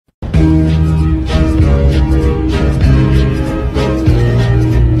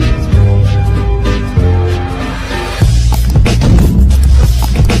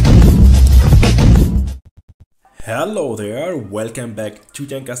Hello there, welcome back to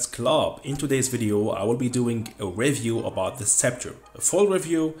TankersClub. In today's video, I will be doing a review about the Scepter. A full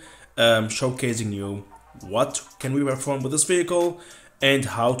review showcasing you what can we perform with this vehicle and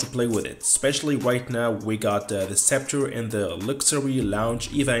how to play with it. Especially right now, we got the Scepter in the Luxury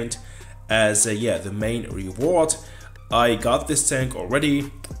Lounge event as the main reward. I got this tank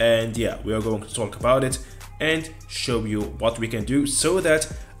already and we are going to talk about it and show you what we can do so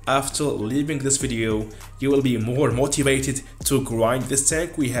that after leaving this video you will be more motivated to grind this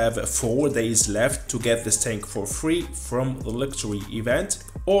tank. We have 4 days left to get this tank for free from the luxury event,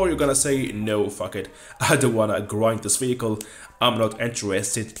 or you're gonna say no, fuck it, I don't wanna grind this vehicle, I'm not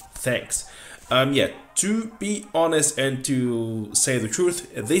interested, thanks. To be honest and to say the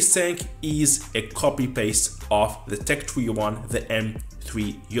truth, this tank is a copy paste of the Tech 301, the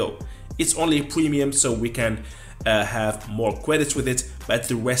M3 Yo. It's only premium, so we can have more credits with it, but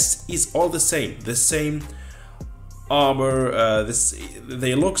the rest is all the same armor,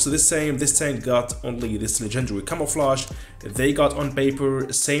 they look the same. This tank got only this legendary camouflage. They got on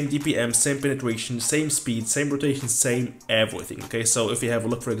paper same DPM, same penetration, same speed, same rotation, same everything. Okay, so if you have a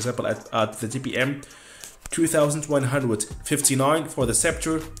look, for example, at the DPM, 2159 for the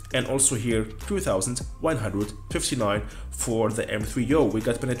Scepter, and also here 2159 for the M3 Yo. We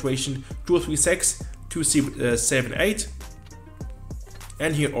got penetration 236, 278,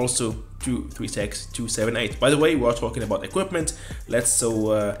 and here also 236, 278. By the way, we are talking about equipment. Let's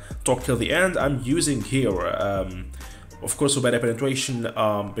talk till the end. I'm using here of course better penetration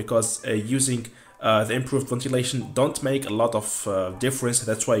because using the improved ventilation don't make a lot of difference.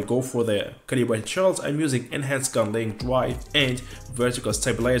 That's why I go for the calibrated shells. I'm using enhanced gun laying drive and vertical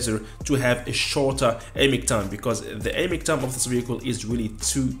stabilizer to have a shorter aiming time, because the aiming time of this vehicle is really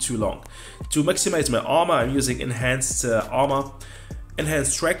too long. To maximize my armor, I'm using enhanced armor,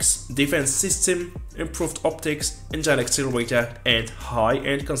 enhanced tracks, defense system, improved optics, engine accelerator, and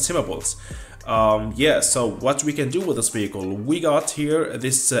high-end consumables. So what we can do with this vehicle, we got here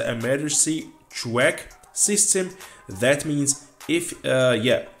this emergency track system. That means if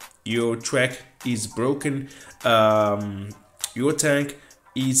your track is broken, your tank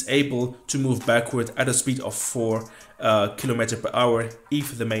is able to move backward at a speed of 4 km/h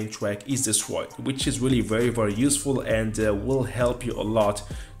if the main track is destroyed, which is really very useful and will help you a lot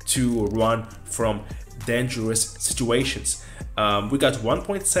to run from dangerous situations. We got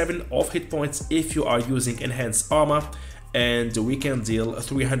 1.7 of hit points if you are using enhanced armor, and we can deal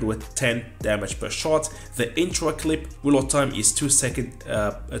 310 damage per shot. The intra clip reload time is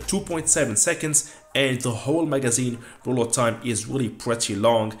 2.7 seconds, and the whole magazine reload time is really pretty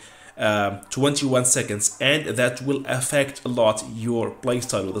long, 21 seconds, and that will affect a lot your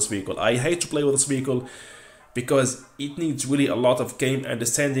playstyle with this vehicle. I hate to play with this vehicle because it needs really a lot of game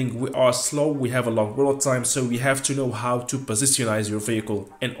understanding. We are slow, we have a long reload time, so we have to know how to positionize your vehicle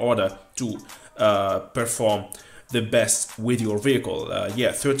in order to perform the best with your vehicle.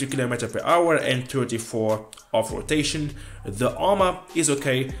 30 km/h and 34 of rotation. The armor is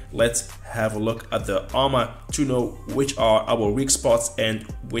okay. Let's have a look at the armor to know which are our weak spots and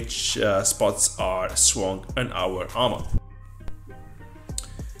which spots are strong in our armor.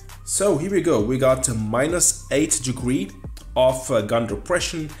 So here we go, we got -8 degree of gun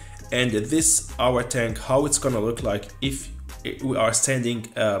depression, and this our tank, how it's gonna look like if we are standing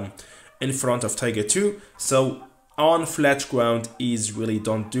in front of Tiger 2. So on flat ground is really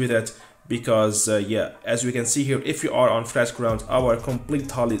don't do that, because as we can see here, if you are on flat ground, our complete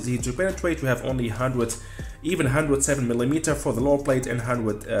hull is easy to penetrate. We have only 107 mm for the lower plate and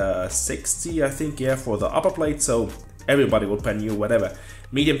 160 I think for the upper plate, so everybody will pen you whatever.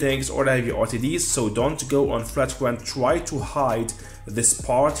 Medium tanks or heavy RTDs, so don't go on flat ground. Try to hide this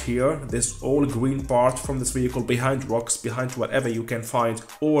part here, this all green part from this vehicle, behind rocks, behind whatever you can find,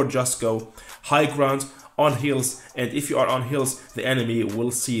 or just go high ground on hills. And if you are on hills, the enemy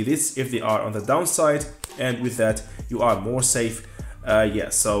will see this if they are on the downside, and with that you are more safe.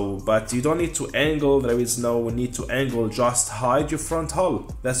 But you don't need to angle, there is no need to angle, just hide your front hull.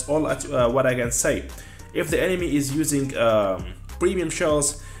 That's all what I can say. If the enemy is using premium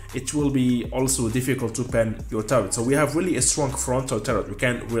shells, it will be also difficult to pen your turret. So we have really a strong frontal turret, we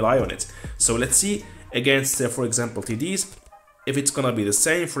can rely on it. So let's see against for example TDs, if it's gonna be the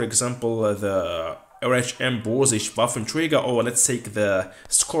same. For example the RHM Borzish Waffen Trigger, or let's take the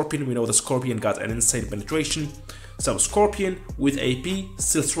Scorpion. We know the Scorpion got an insane penetration. So Scorpion with AP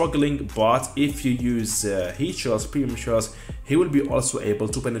still struggling, but if you use heat shells, premium shells, he will be also able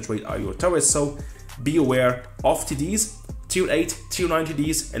to penetrate your turrets. So be aware of TDs, tier 8, tier 9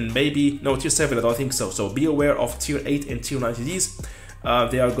 TDs, and maybe, no, tier 7, I don't think so. So be aware of tier 8 and tier 9 TDs.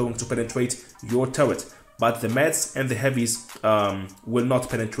 They are going to penetrate your turret. but the meds and the heavies will not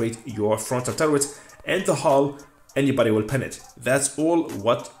penetrate your frontal turret, and the hull, anybody will pen it. That's all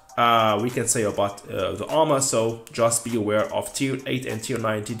what we can say about the armor. So just be aware of tier 8 and tier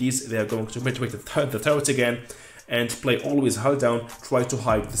 9 TDs. They are going to penetrate the turret again, and play always hull down, try to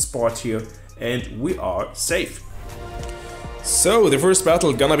hide this part here, and we are safe. So the first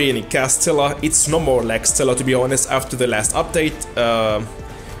battle gonna be in Castilla. It's no more like Stella, to be honest. After the last update,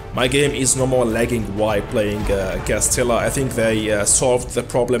 my game is no more lagging while playing Castilla. I think they solved the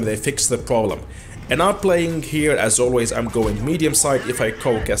problem, they fixed the problem. And I'm playing here, as always, I'm going medium side. If I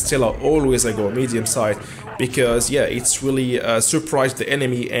call Castilla, always I go medium side, because yeah, it's really surprised the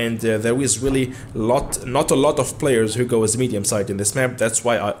enemy, and there is really not a lot of players who goes medium side in this map. That's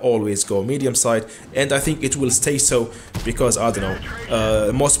why I always go medium side, and I think it will stay so, because I don't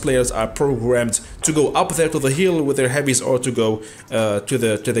know, most players are programmed to go up there to the hill with their heavies, or to go to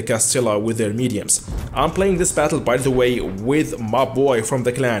the Castilla with their mediums. I'm playing this battle, by the way, with my boy from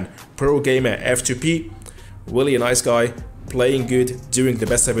the clan, Pro Gamer F2P, really a nice guy, playing good, doing the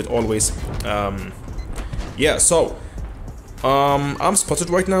best of it always. Yeah, so I'm spotted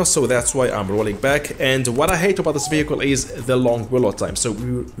right now, so that's why I'm rolling back. And what I hate about this vehicle is the long reload time. So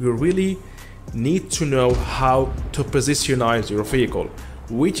you really need to know how to positionize your vehicle,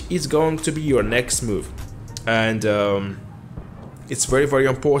 which is going to be your next move. And it's very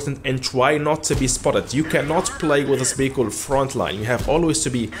important, and try not to be spotted. You cannot play with this vehicle front line. You have always to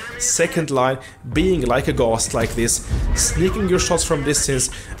be second line, being like a ghost like this, sneaking your shots from distance,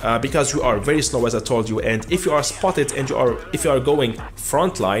 because you are very slow, as I told you. And if you are spotted and if you are going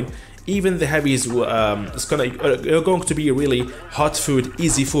front line, even the heavies are going to be really hot food,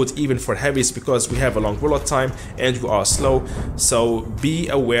 easy food even for heavies, because we have a long reload time and you are slow. So be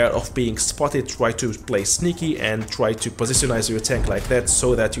aware of being spotted. Try to play sneaky and try to positionize your tank like that,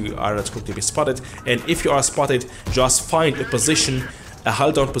 so that you are not going to be spotted. And if you are spotted, just find a position, a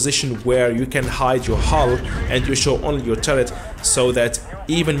hull down position, where you can hide your hull and you show only your turret, so that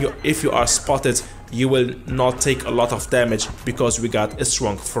even if you are spotted, you will not take a lot of damage, because we got a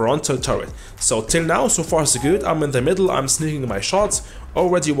strong frontal turret. So till now, so far so good. I'm in the middle, I'm sneaking my shots.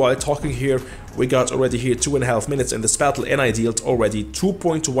 Already while talking here, we got already here 2.5 minutes in this battle, and I dealt already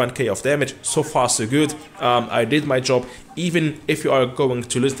 2.1k of damage. So far so good. I did my job. Even if you are going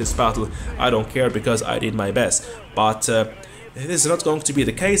to lose this battle, I don't care, because I did my best. But this is not going to be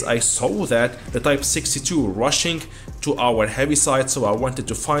the case. I saw that the Type 62 rushing to our heavy side, so I wanted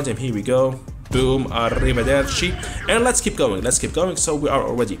to find him. Here we go. Boom, arrivederci. And let's keep going, let's keep going. So we are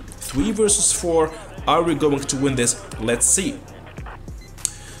already 3 versus 4. Are we going to win this? Let's see.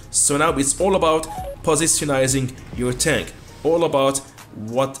 So now it's all about positionizing your tank, all about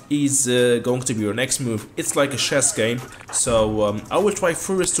what is going to be your next move. It's like a chess game. So I will try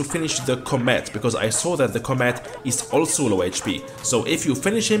first to finish the Comet, because I saw that the Comet is also low HP. So if you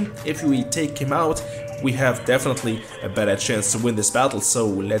finish him, if we take him out, we have definitely a better chance to win this battle. So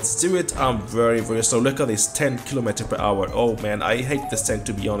let's do it. I'm very slow. Look at this 10 km/h. Oh man, I hate this tank,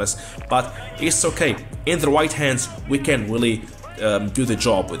 to be honest, but it's okay. In the right hands, we can really do the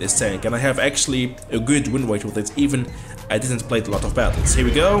job with this tank, and I have actually a good win rate with it, even I didn't play a lot of battles. Here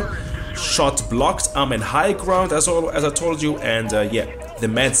we go. Shot blocked. I'm in high ground, as I told you, and yeah, the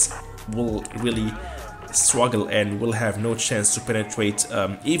meds will really struggle and will have no chance to penetrate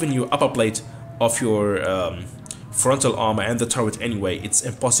even your upper plate of your frontal armor and the turret anyway. It's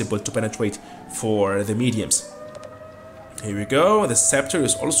impossible to penetrate for the mediums. Here we go. The Scepter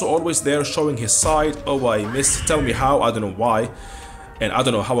is also always there, showing his side. Oh, I missed. Tell me how. I don't know why. And I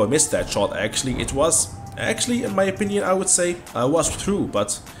don't know how I missed that shot, actually. It was, actually, in my opinion, I would say I was through,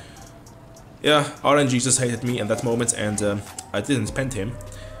 but yeah, RNG just hated me in that moment, and I didn't pen him.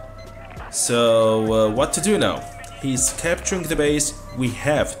 So what to do now? He's capturing the base. We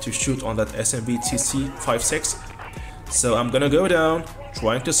have to shoot on that SMB TC56. So I'm gonna go down,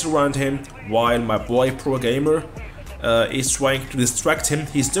 trying to surround him, while my boy Pro Gamer is trying to distract him.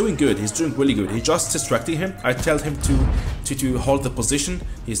 He's doing good. He's doing really good. He's just distracting him. I tell him to hold the position.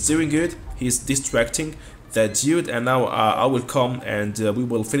 He's doing good. He's distracting that dude, and now I will come and we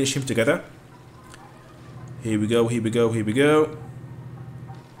will finish him together. Here we go. Here we go. Here we go.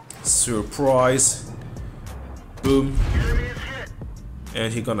 Surprise. Boom.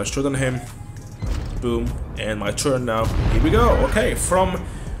 And he's gonna shoot on him. Boom. And my turn now. Here we go. Okay, from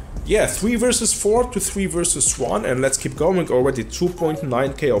yeah, 3 versus 4 to 3 versus 1, and let's keep going. Already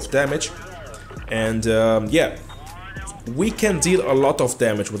 2.9k of damage, and yeah, we can deal a lot of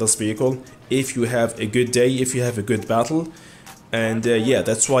damage with this vehicle if you have a good day, if you have a good battle. And yeah,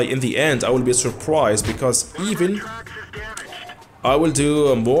 that's why in the end I will be surprised, because even I will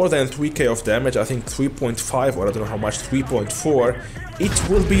do more than 3k of damage. I think 3.5, or I don't know how much, 3.4. It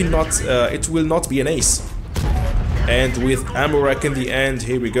will not be an ace. And with ammo rack in the end,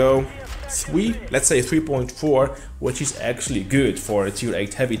 here we go. Let's say 3.4, which is actually good for a tier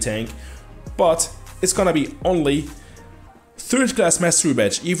 8 heavy tank, but it's gonna be only 3rd class mastery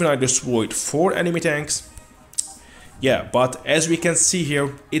badge, even I destroyed 4 enemy tanks. Yeah, but as we can see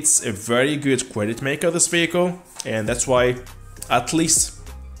here, it's a very good credit maker, this vehicle, and that's why at least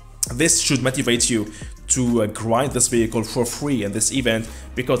this should motivate you to grind this vehicle for free in this event,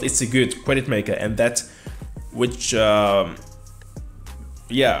 because it's a good credit maker, and that which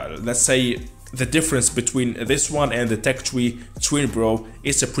yeah, let's say the difference between this one and the Tech 3 Twin Bro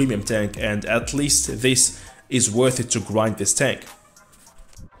is a premium tank, and at least this is worth it to grind this tank.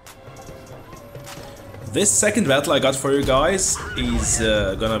 This second battle I got for you guys is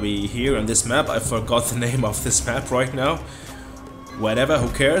gonna be here on this map. I forgot the name of this map right now. Whatever, who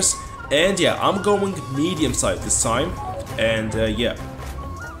cares? And yeah, I'm going medium side this time, and yeah.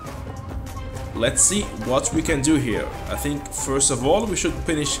 Let's see what we can do here. I think first of all we should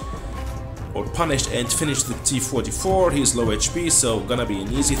punish and finish the T-44. He's low HP, so gonna be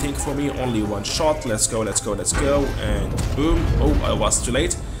an easy thing for me. Only one shot. Let's go, let's go, let's go, and boom. Oh, I was too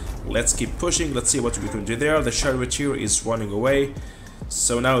late. Let's keep pushing. Let's see what we can do there. The charioteer is running away.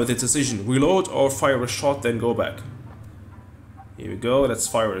 So now the decision: reload or fire a shot, then go back. Here we go. Let's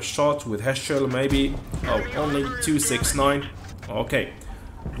fire a shot with Heschel, maybe. Oh, only 269. Okay.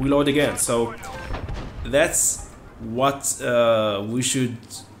 Reload again. So that's what we should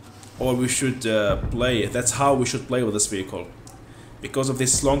play. That's how we should play with this vehicle. Because of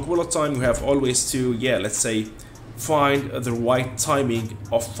this long bullet time, we have always to, yeah, let's say, find the right timing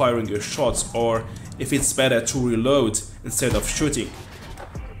of firing your shots, or if it's better to reload instead of shooting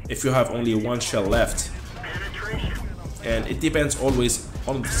if you have only one shell left. And it depends always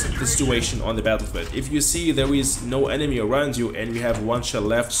on the situation on the battlefield. If you see there is no enemy around you and you have one shell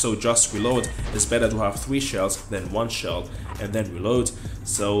left, so just reload. It's better to have 3 shells than 1 shell and then reload.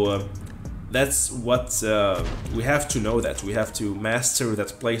 So that's what we have to know, that we have to master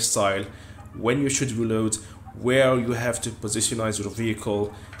that play style, when you should reload, where you have to positionize your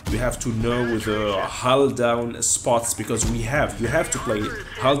vehicle. You have to know the hull down spots, because you have to play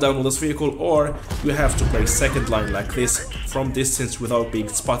hull down with this vehicle, or you have to play second line like this from distance without being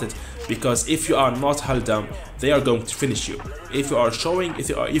spotted, because if you are not hull down, they are going to finish you. If you are showing,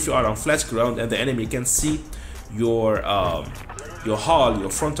 if you are on flat ground and the enemy can see your hull, your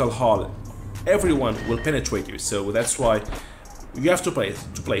frontal hull, everyone will penetrate you. So that's why you have to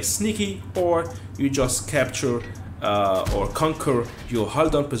play sneaky, or you just capture or conquer your hull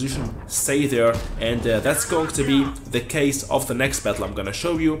down position, stay there, and that's going to be the case of the next battle I'm gonna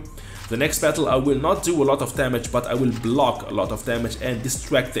show you. The next battle I will not do a lot of damage, but I will block a lot of damage and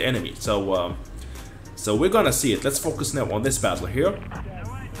distract the enemy. So so we're gonna see it. Let's focus now on this battle here.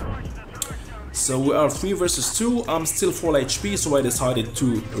 So we are 3 versus 2. I'm still full HP, so I decided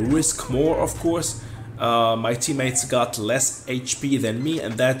to risk more, of course. My teammates got less HP than me,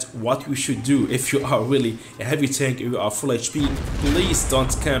 and that's what you should do if you are really a heavy tank, if you are full HP. Please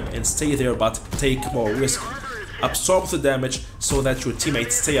don't camp and stay there, but take more risk. Absorb the damage so that your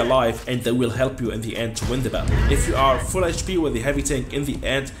teammates stay alive, and they will help you in the end to win the battle. If you are full HP with the heavy tank in the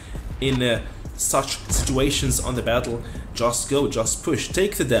end, in such situations on the battle, just go, just push,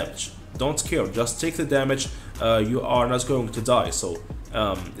 take the damage. Don't care, just take the damage. You are not going to die. So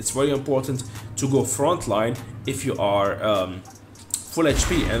it's very important to go front line if you are full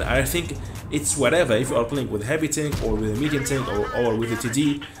HP, and I think it's whatever if you are playing with heavy tank or with a medium tank or with a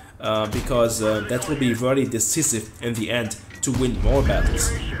TD, because that will be very decisive in the end to win more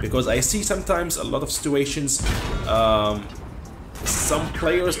battles. Because I see sometimes a lot of situations, some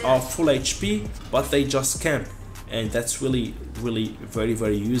players are full HP but they just camp, and that's really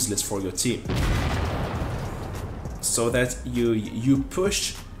very useless for your team. So that you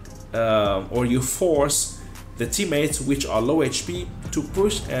push or you force the teammates which are low HP to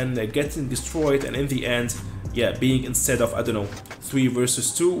push and getting destroyed, and in the end, yeah, being instead of, I don't know, 3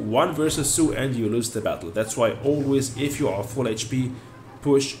 versus 2, 1 versus 2, and you lose the battle. That's why always, if you are full HP,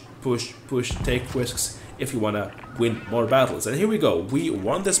 push, take risks if you wanna win more battles. And here we go, we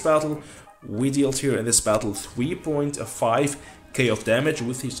won this battle. We dealt here in this battle 3.5k of damage,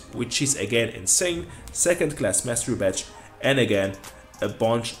 which is again insane. 2nd class mastery badge, and again a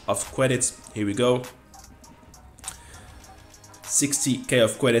bunch of credits. Here we go, 60k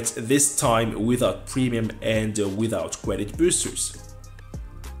of credits, this time without premium and without credit boosters.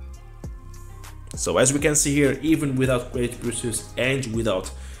 So as we can see here, even without credit boosters and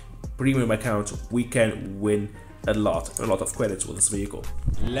without premium account, we can win a lot of credits with this vehicle.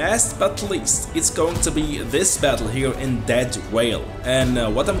 Last but least, it's going to be this battle here in Dead Whale.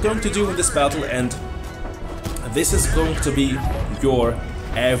 And what I'm going to do in this battle, and this is going to be your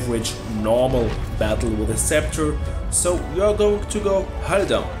average normal battle with a Scepter. So you're going to go hull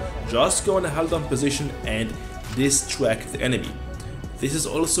down, just go in a hull down position and distract the enemy. This is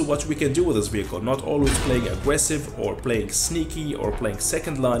also what we can do with this vehicle, not always playing aggressive or playing sneaky or playing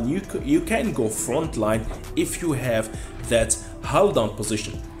second line. You can go front line if you have that hull down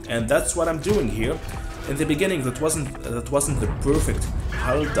position, and that's what I'm doing here. In the beginning that wasn't the perfect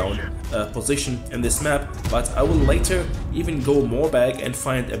hull down position in this map, but I will later even go more back and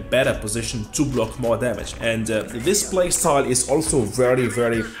find a better position to block more damage. And this playstyle is also very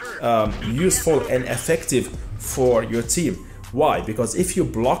useful and effective for your team. Why? Because if you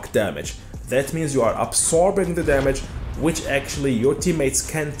block damage, that means you are absorbing the damage, which actually your teammates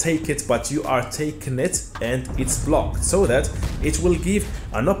can take it, but you are taking it and it's blocked, so that it will give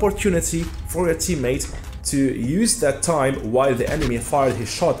an opportunity for your teammate to use that time while the enemy fired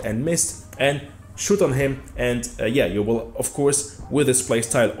his shot and missed and shoot on him. And yeah, you will of course with this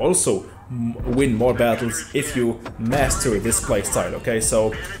playstyle also win more battles if you master this playstyle. Okay,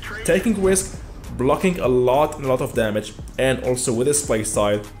 so taking risk, blocking a lot of damage, and also with this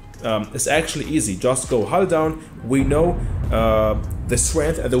playstyle it's actually easy. Just go hull down. We know the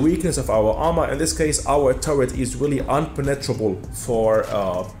strength and the weakness of our armor. In this case, our turret is really unpenetrable for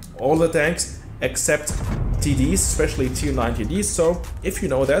all the tanks except TDs, especially tier 9 TDs. So if you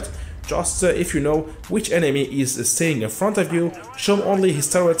know that, just if you know which enemy is staying in front of you, show only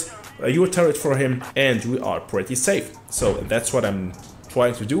his turret, your turret for him, and we are pretty safe. So that's what I'm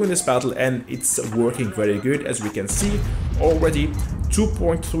trying to do in this battle, and it's working very good. As we can see already,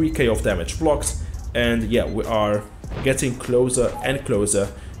 2.3k of damage blocks, and yeah, we are getting closer and closer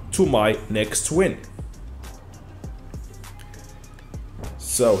to my next win.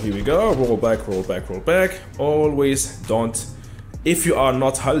 So here we go, roll back, roll back, roll back. Always don't, if you are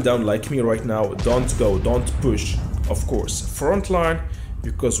not hull down like me right now, don't push, of course, front line,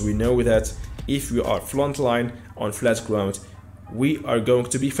 because we know that if we are front line on flat ground, we are going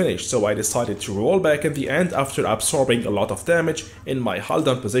to be finished. So I decided to roll back in the end after absorbing a lot of damage in my hull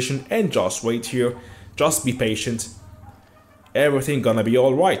down position, and just wait here, just be patient, everything gonna be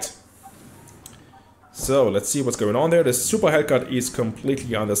alright. So let's see what's going on there. The super Hellcat is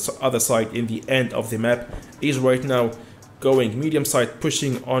completely on the other side in the end of the map, is right now going medium side,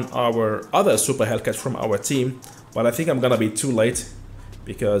 pushing on our other super Hellcat from our team, but I think I'm gonna be too late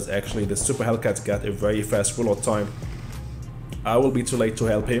because actually the super Hellcat got a very fast reload time. I will be too late to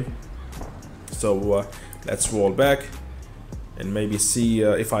help him. So let's roll back and maybe see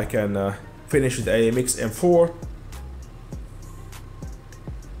if I can finish with AMX M4.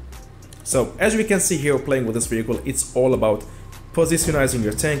 So as we can see here, playing with this vehicle, it's all about positionizing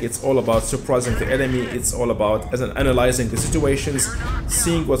your tank, it's all about surprising the enemy, it's all about analyzing the situations,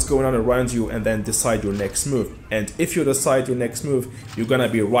 seeing what's going on around you, and then decide your next move. And if you decide your next move, you're gonna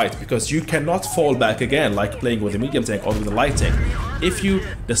be right, because you cannot fall back again like playing with a medium tank or with a light tank. If you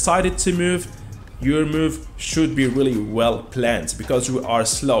decided to move, your move should be really well planned, because you are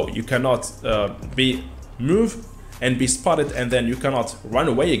slow. You cannot move and be spotted and then you cannot run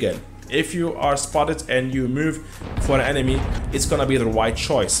away again. If you are spotted and you move for an enemy, it's gonna be the right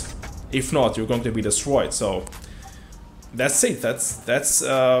choice. If not, you're going to be destroyed. So that's it. That's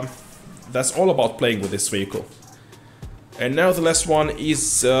all about playing with this vehicle. And now the last one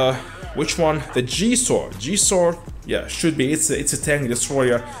is which one? The G-Sword. G-Sword, yeah, should be. It's a tank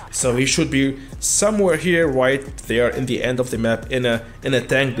destroyer, so he should be somewhere here, right there in the end of the map, in a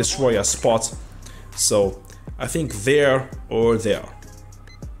tank destroyer spot. So I think there or there.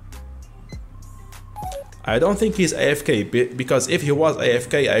 I don't think he's AFK, because if he was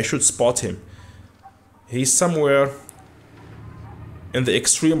AFK, I should spot him. He's somewhere in the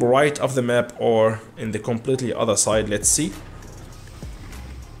extreme right of the map or in the completely other side. Let's see.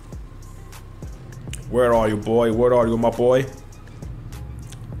 Where are you, boy? Where are you, my boy?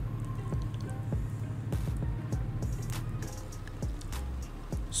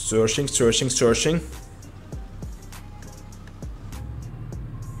 Searching, searching, searching.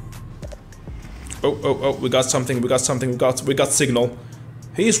 Oh, we got something, we got signal.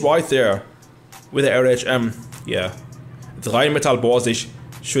 He's right there with the RHM. Yeah, 3 Metall Borsig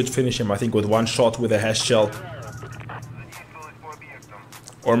should finish him, I think, with one shot with a hash shell.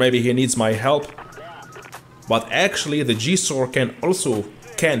 Or maybe he needs my help. But actually the G-Sword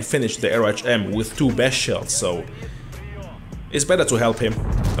can finish the RHM with 2 best shells, so it's better to help him.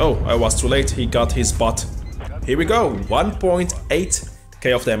 Oh, I was too late, he got his butt. Here we go,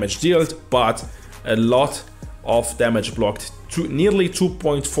 1.8k of damage dealt, but a lot of damage blocked, to nearly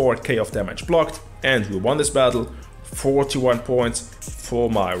 2.4k of damage blocked, and we won this battle. 41 points for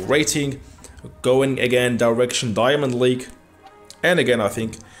my rating, going again direction Diamond League, and again I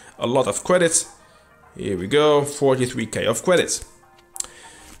think a lot of credits. Here we go, 43k of credits.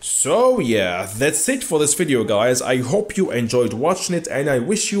 So yeah, that's it for this video, guys. I hope you enjoyed watching it, and I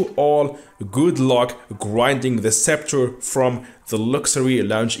wish you all good luck grinding the Scepter from the Luxury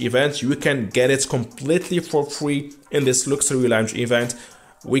Lounge event. You can get it completely for free in this Luxury Lounge event.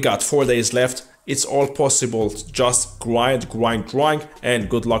 We got 4 days left. It's all possible. Just grind, and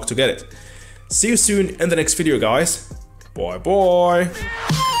good luck to get it. See you soon in the next video, guys. Bye bye.